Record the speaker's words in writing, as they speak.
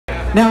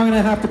Now I'm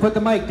going to have to put the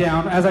mic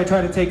down as I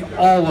try to take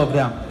all of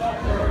them.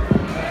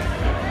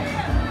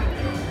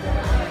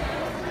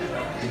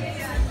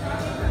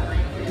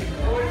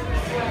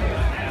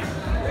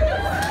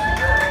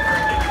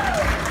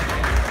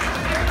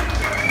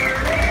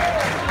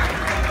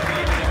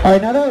 All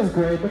right, now that was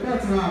great, but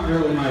that's not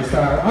really my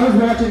style. I was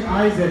watching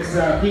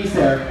Isaac's piece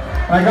there,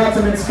 and I got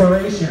some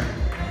inspiration.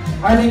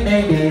 I think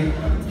maybe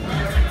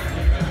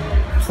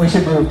we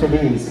should move to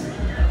these.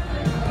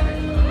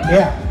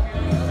 Yeah.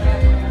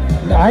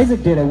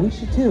 Isaac did it, we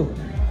should too.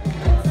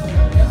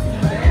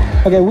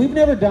 Okay, we've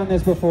never done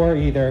this before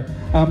either.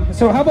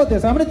 So how about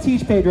this? I'm gonna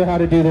teach Pedro how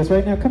to do this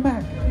right now. Come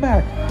back, come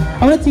back.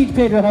 I'm gonna teach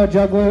Pedro how a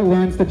juggler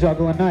learns to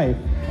juggle a knife.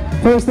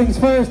 First things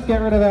first,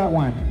 get rid of that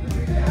one.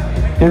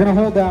 You're gonna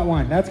hold that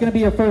one. That's gonna be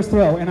your first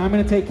throw, and I'm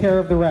gonna take care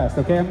of the rest,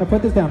 okay? I'm gonna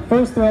put this down.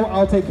 First throw,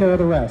 I'll take care of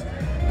the rest,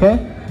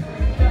 okay?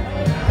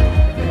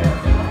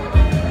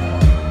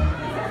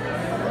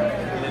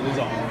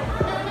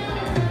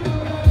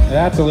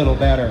 That's a little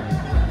better.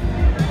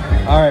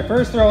 All right,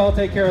 first throw, I'll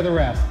take care of the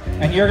rest.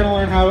 And you're gonna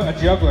learn how a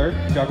juggler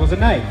juggles a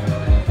knife.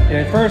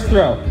 Okay, first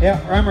throw. Yeah,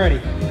 I'm ready.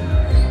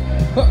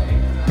 Hook,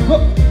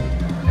 hook.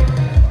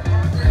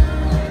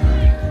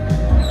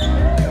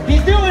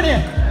 He's doing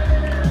it!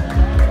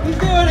 He's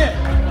doing it!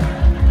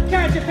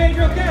 Catch it,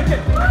 Pedro, catch it!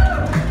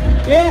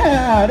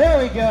 Yeah, there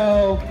we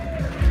go.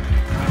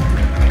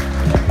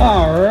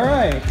 All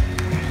right.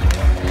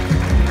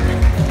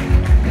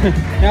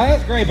 Now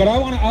that's great, but I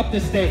want to up the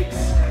stakes.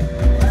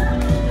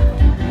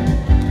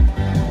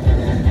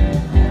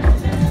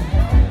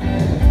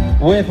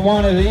 With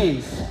one of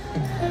these.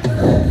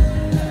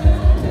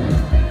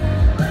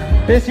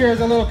 This here is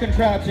a little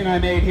contraption I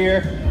made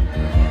here.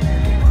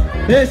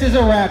 This is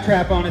a rat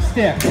trap on a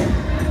stick.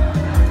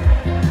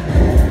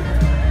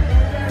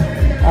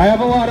 I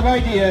have a lot of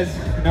ideas,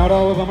 not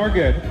all of them are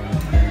good.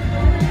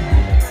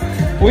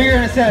 We're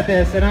gonna set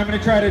this and I'm gonna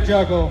try to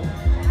juggle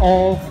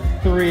all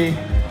three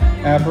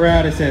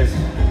apparatuses.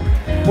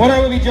 What I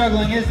will be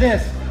juggling is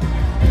this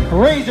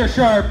razor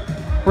sharp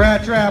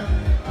rat trap,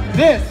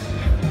 this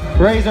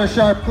razor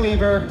sharp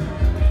cleaver,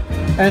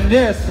 and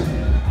this,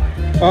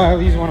 oh,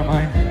 I'll use one of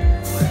mine,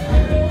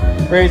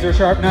 razor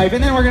sharp knife.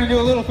 And then we're gonna do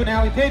a little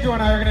finale. Pedro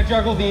and I are gonna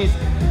juggle these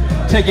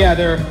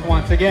together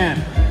once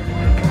again.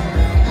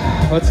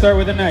 Let's start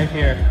with a knife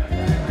here.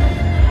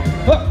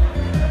 Hook.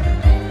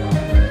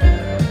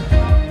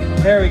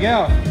 There we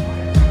go.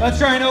 Let's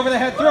try an over the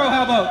head throw,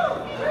 how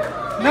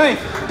about? Knife,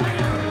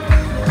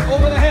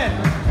 over the head.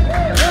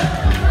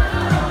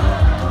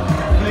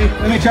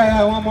 Let me try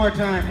that one more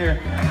time here.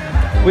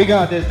 We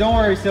got this. Don't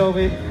worry,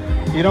 Sylvie.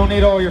 You don't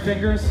need all your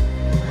fingers.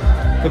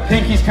 The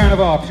pinky's kind of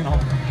optional.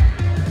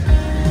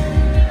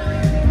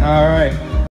 All right.